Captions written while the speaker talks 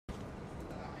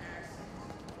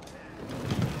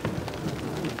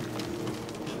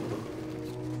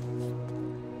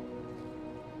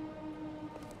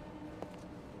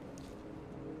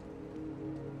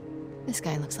This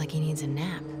guy looks like he needs a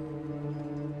nap.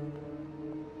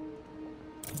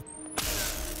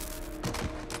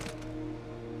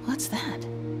 What's that?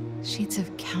 Sheets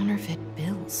of counterfeit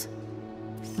bills.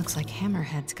 Looks like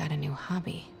Hammerhead's got a new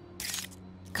hobby.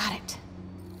 Got it.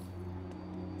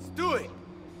 Stewie!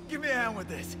 Give me a hand with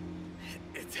this.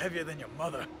 It's heavier than your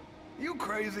mother. You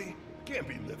crazy? Can't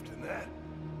be lifting that.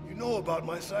 You know about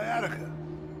my sciatica.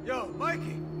 Yo,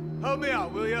 Mikey, help me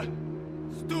out, will ya?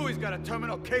 Stewie's got a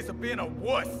terminal case of being a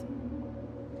wuss.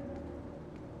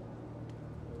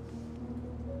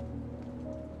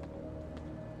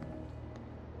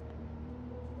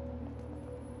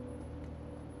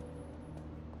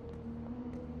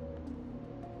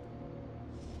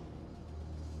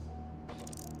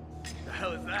 The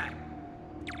hell is that?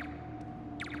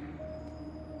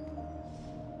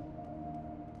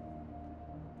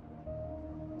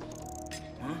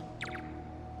 Huh?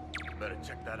 Better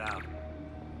check that out.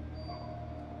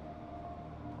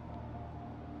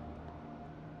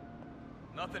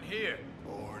 Nothing here.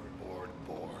 Bored.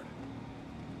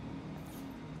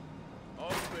 All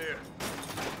clear.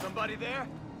 Somebody there?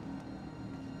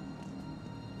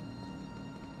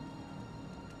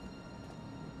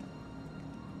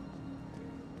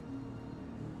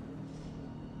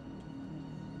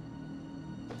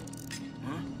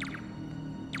 Huh?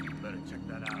 Better check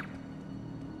that out.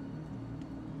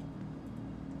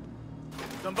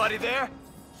 Somebody there?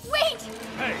 Wait!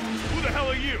 Hey, who the hell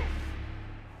are you?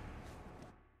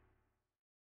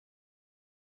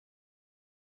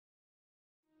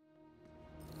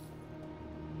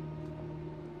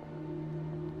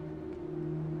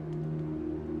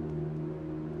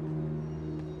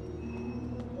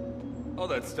 All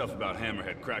that stuff about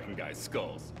Hammerhead cracking guys'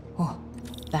 skulls. Oh,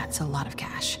 that's a lot of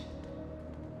cash.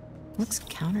 Looks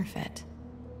counterfeit.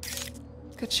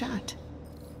 Good shot.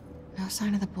 No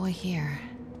sign of the boy here.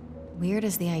 Weird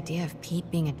as the idea of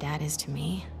Pete being a dad is to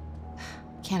me.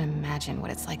 Can't imagine what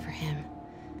it's like for him.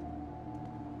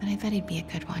 But I bet he'd be a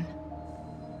good one.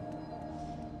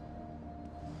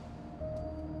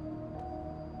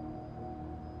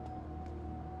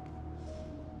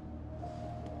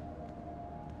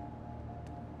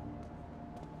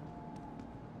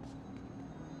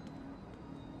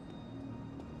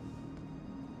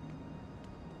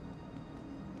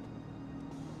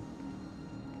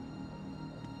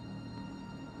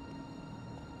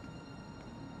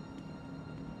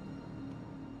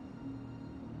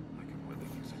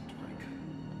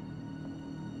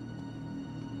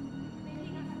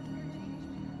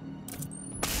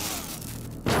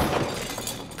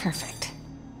 Perfect.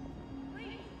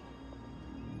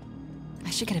 I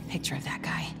should get a picture of that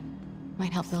guy.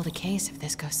 Might help build a case if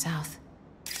this goes south.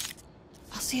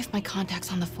 I'll see if my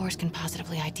contacts on the force can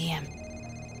positively ID him.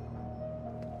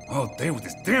 All day with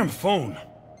this damn phone.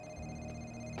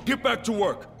 Get back to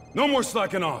work. No more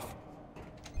slacking off.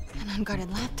 An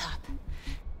unguarded laptop.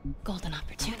 Golden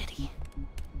opportunity.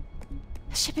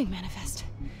 A shipping manifest.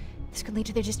 This could lead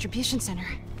to their distribution center.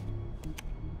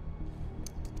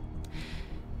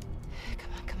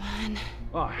 Come on.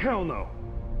 Oh, hell no.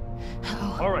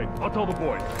 Uh-oh. All right, I'll tell the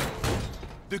boys.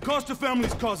 The Costa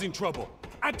family's causing trouble,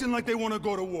 acting like they want to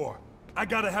go to war. I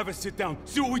gotta have a sit down,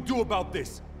 see what we do about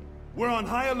this. We're on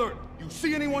high alert. You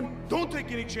see anyone? Don't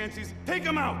take any chances. Take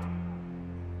them out.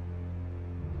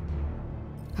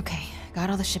 Okay, got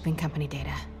all the shipping company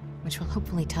data, which will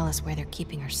hopefully tell us where they're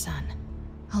keeping her son.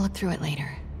 I'll look through it later.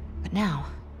 But now,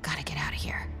 gotta get out of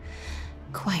here.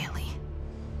 Quietly.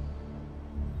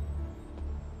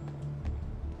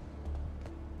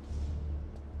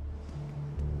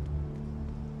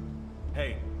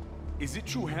 Hey, is it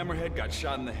true Hammerhead got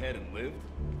shot in the head and lived?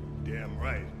 Damn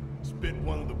right. Spit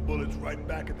one of the bullets right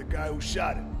back at the guy who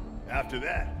shot him. After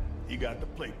that, he got the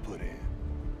plate put in.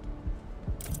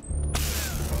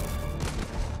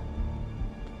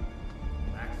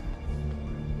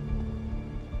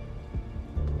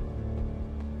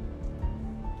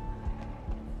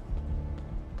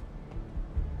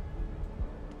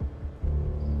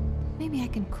 Maybe I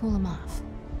can cool him off.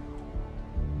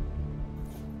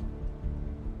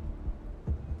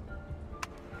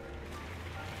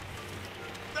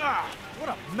 Ah, what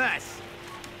a mess!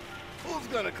 Who's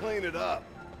gonna clean it up?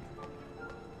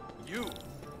 You.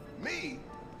 Me?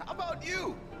 How about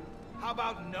you? How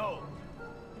about no?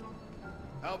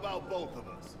 How about both of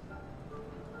us?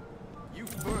 You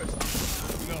first.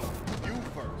 No, you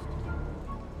first.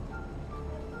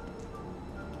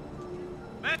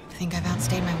 Man, I think I've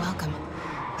outstayed my welcome.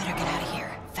 Better get out of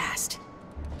here, fast.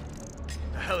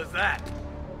 the hell is that?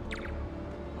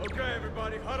 Okay,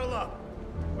 everybody, huddle up.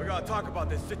 We gotta talk about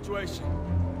this situation.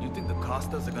 You think the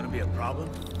Costas are gonna be a problem?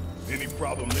 Any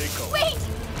problem they cause. Wait!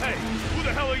 Hey, who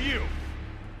the hell are you?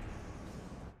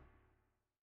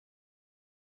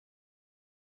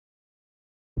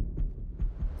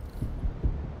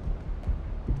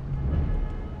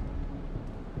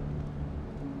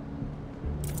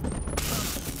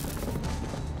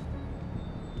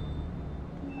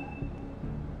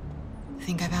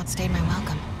 Think I've outstayed my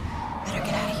welcome. Better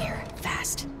get out of here,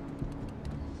 fast.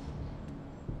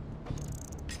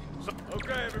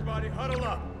 Okay, everybody, huddle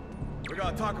up. We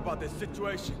gotta talk about this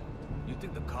situation. You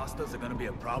think the Costas are gonna be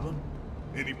a problem?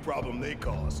 Any problem they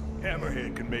cause,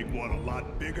 Hammerhead can make one a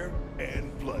lot bigger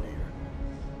and bloodier.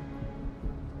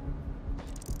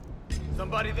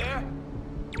 Somebody there?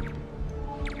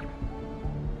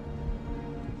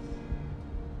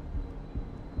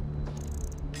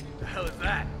 The hell is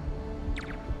that?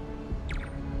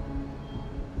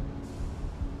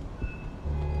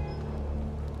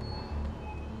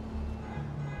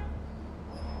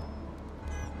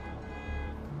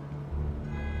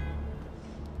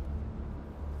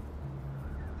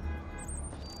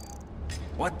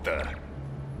 What the?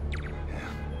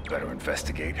 Better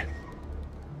investigate.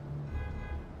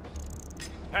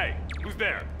 Hey, who's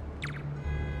there?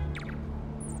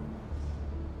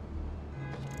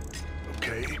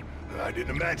 Okay, I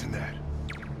didn't imagine that.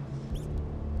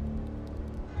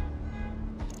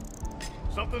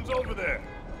 Something's over there.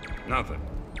 Nothing.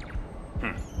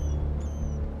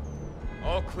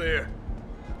 All clear.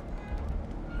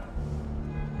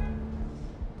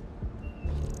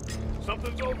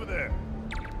 Something's over there.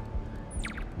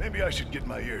 Maybe I should get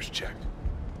my ears checked.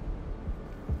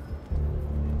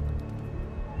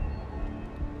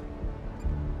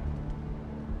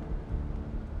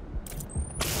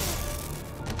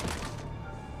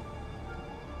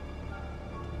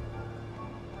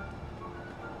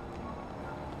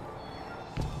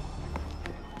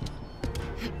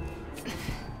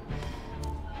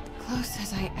 Close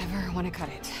as I ever want to cut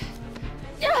it.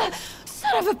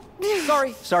 Son of a...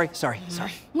 Sorry.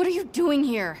 What are you doing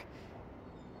here?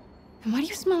 And why do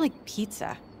you smell like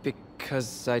pizza?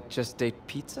 Because I just ate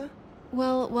pizza?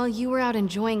 Well, while you were out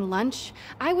enjoying lunch,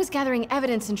 I was gathering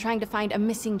evidence and trying to find a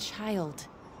missing child.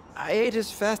 I ate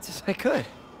as fast as I could.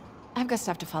 I've got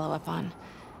stuff to follow up on.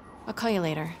 I'll call you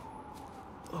later.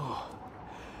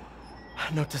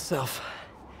 Note to self.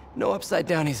 No upside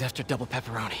downies after double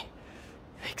pepperoni.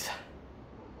 Thanks.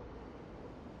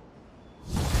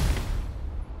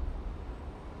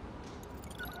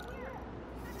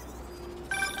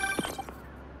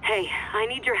 Hey, I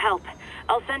need your help.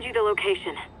 I'll send you the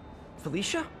location.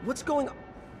 Felicia? What's going on?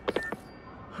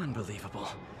 Unbelievable.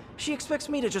 She expects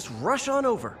me to just rush on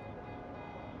over.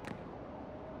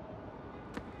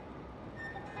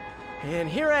 And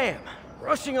here I am,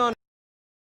 rushing on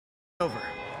over.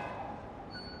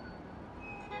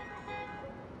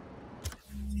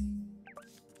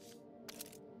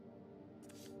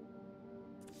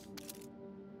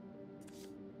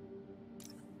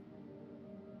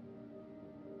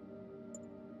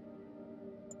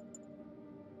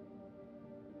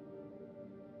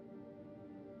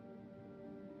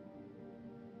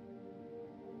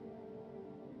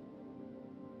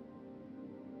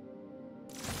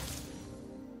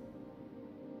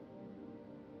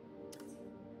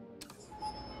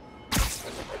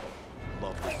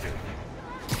 Lovely day.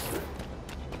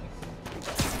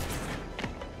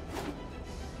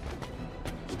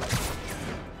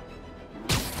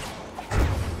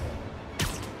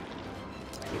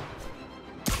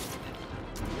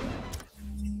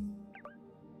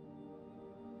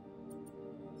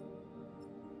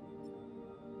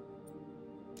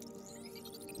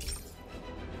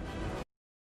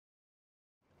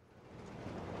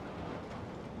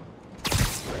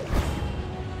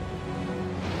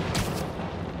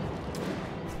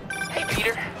 Hey,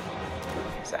 Peter.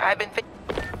 So I've been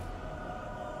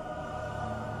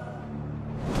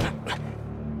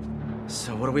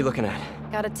So what are we looking at?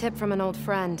 Got a tip from an old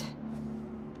friend.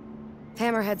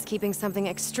 Hammerhead's keeping something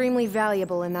extremely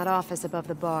valuable in that office above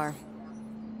the bar.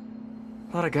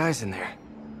 A lot of guys in there.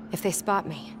 If they spot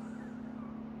me,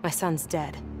 my son's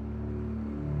dead.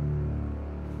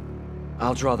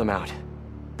 I'll draw them out.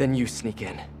 Then you sneak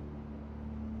in.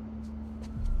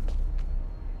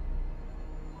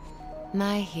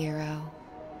 My hero.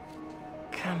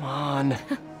 Come on.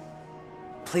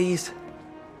 Please.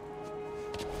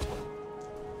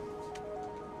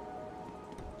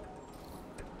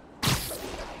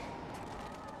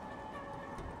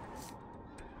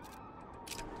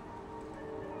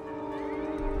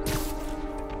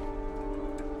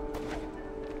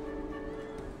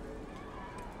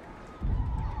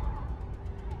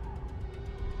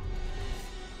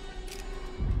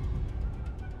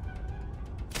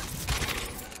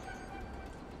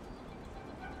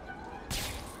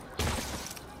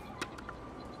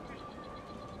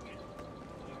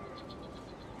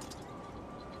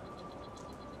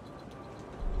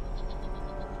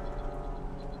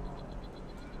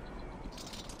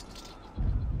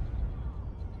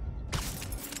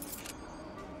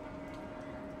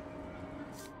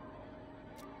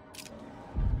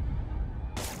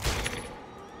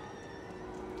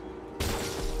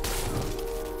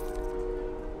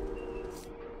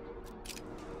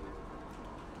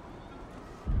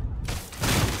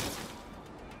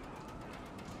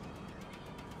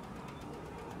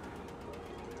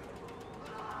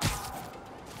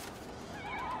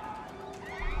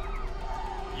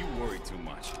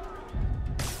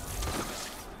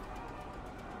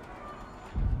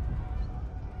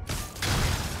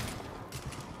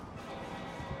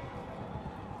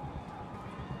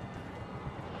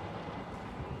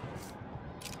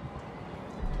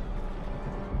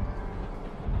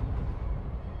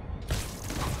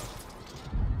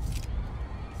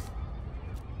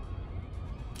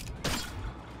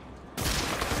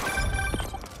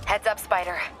 Heads up,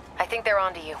 Spider. I think they're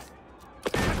onto you.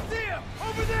 I see him!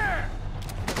 Over there!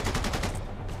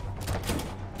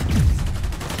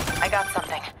 I got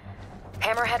something.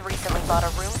 Hammerhead recently bought a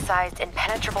room-sized,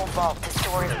 impenetrable vault to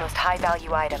store his most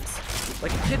high-value items.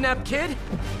 Like a kidnapped kid?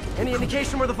 Any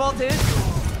indication where the vault is?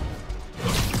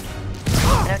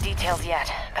 No details yet,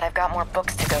 but I've got more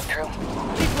books to go through.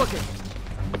 Keep looking.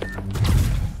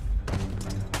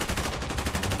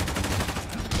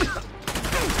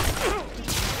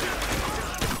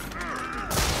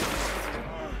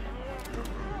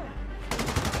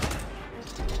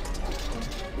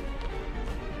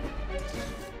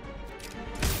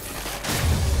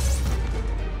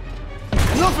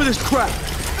 Enough of this crap!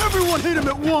 Everyone hit him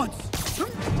at once! May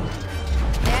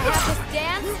I have this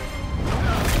dance?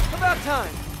 About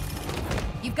time.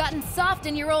 You've gotten soft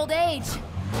in your old age.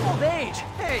 Old age?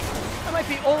 Hey, I might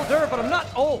be older, but I'm not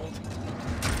old.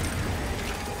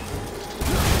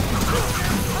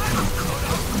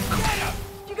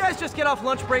 You guys just get off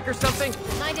lunch break or something?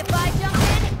 Mind if I jump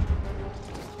in?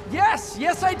 Yes,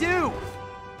 yes I do.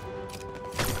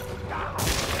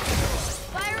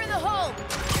 Fire in the hole!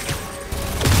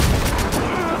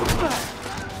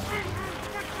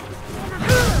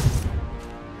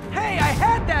 Hey, I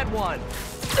had that one!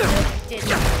 Didn't.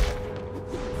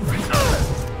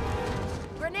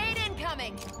 Grenade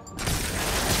incoming!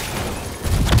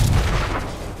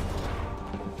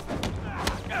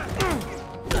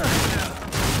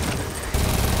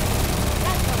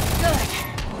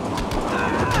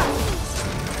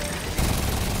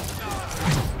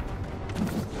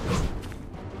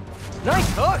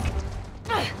 Nice hook!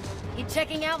 You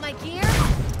checking out my gear?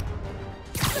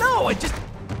 No, I just...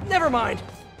 Never mind.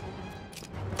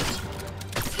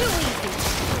 Too easy.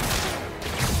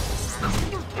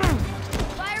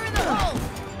 Fire in the hole!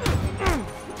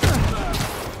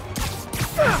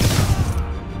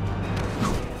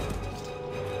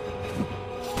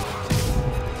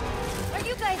 Are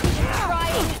you guys even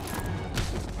trying?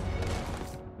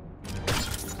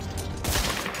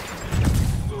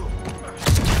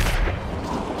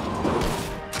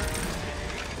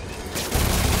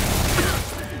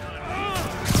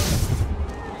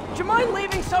 Would you mind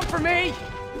leaving some for me?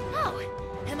 Oh,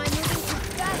 am I moving too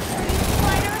fast for you,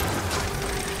 Spider?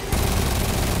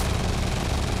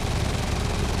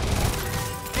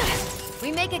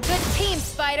 We make a good team,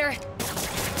 Spider.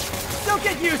 Don't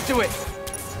get used to it!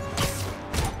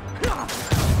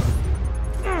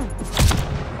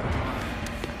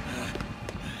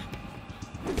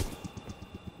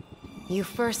 You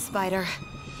first, Spider.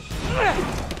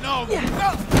 No!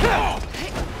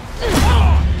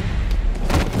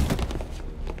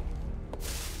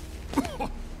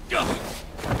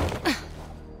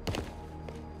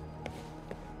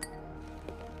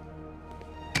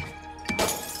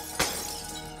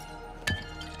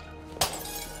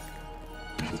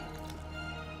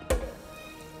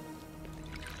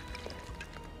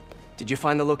 Did you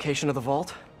find the location of the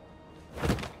vault?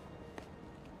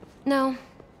 No,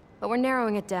 but we're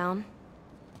narrowing it down.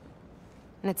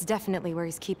 And it's definitely where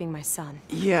he's keeping my son.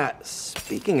 Yeah,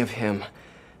 speaking of him,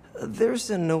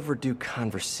 there's an overdue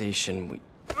conversation we...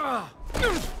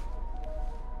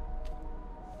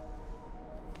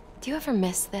 Do you ever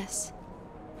miss this?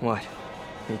 What?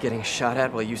 Are you getting shot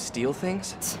at while you steal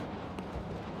things?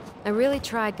 I really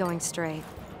tried going straight.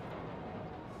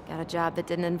 Got a job that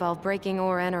didn't involve breaking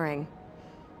or entering.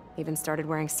 Even started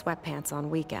wearing sweatpants on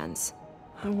weekends.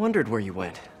 I wondered where you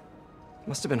went.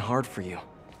 Must have been hard for you.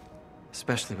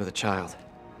 Especially with a child.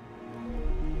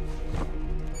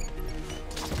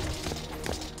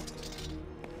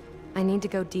 I need to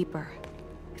go deeper,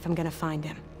 if I'm gonna find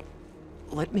him.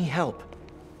 Let me help.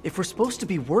 If we're supposed to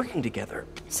be working together...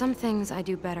 Some things I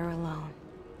do better alone.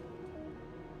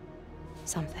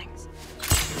 Some things.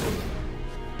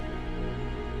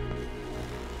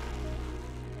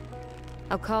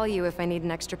 I'll call you if I need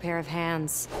an extra pair of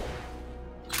hands.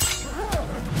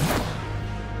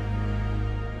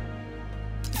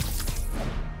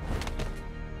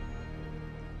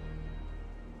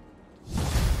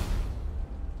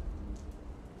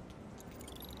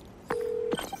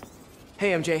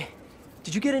 Hey, MJ.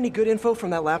 Did you get any good info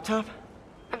from that laptop?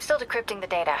 I'm still decrypting the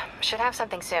data. Should have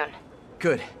something soon.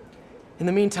 Good. In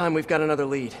the meantime, we've got another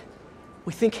lead.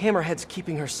 We think Hammerhead's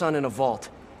keeping her son in a vault,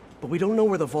 but we don't know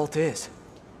where the vault is.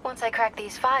 Once I crack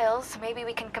these files, maybe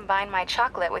we can combine my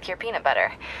chocolate with your peanut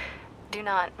butter. Do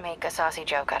not make a saucy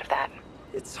joke out of that.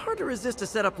 It's hard to resist a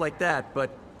setup like that,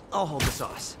 but I'll hold the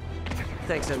sauce.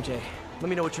 Thanks, MJ. Let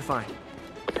me know what you find.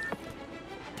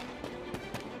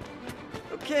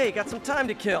 Okay, got some time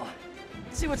to kill.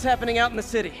 Let's see what's happening out in the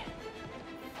city.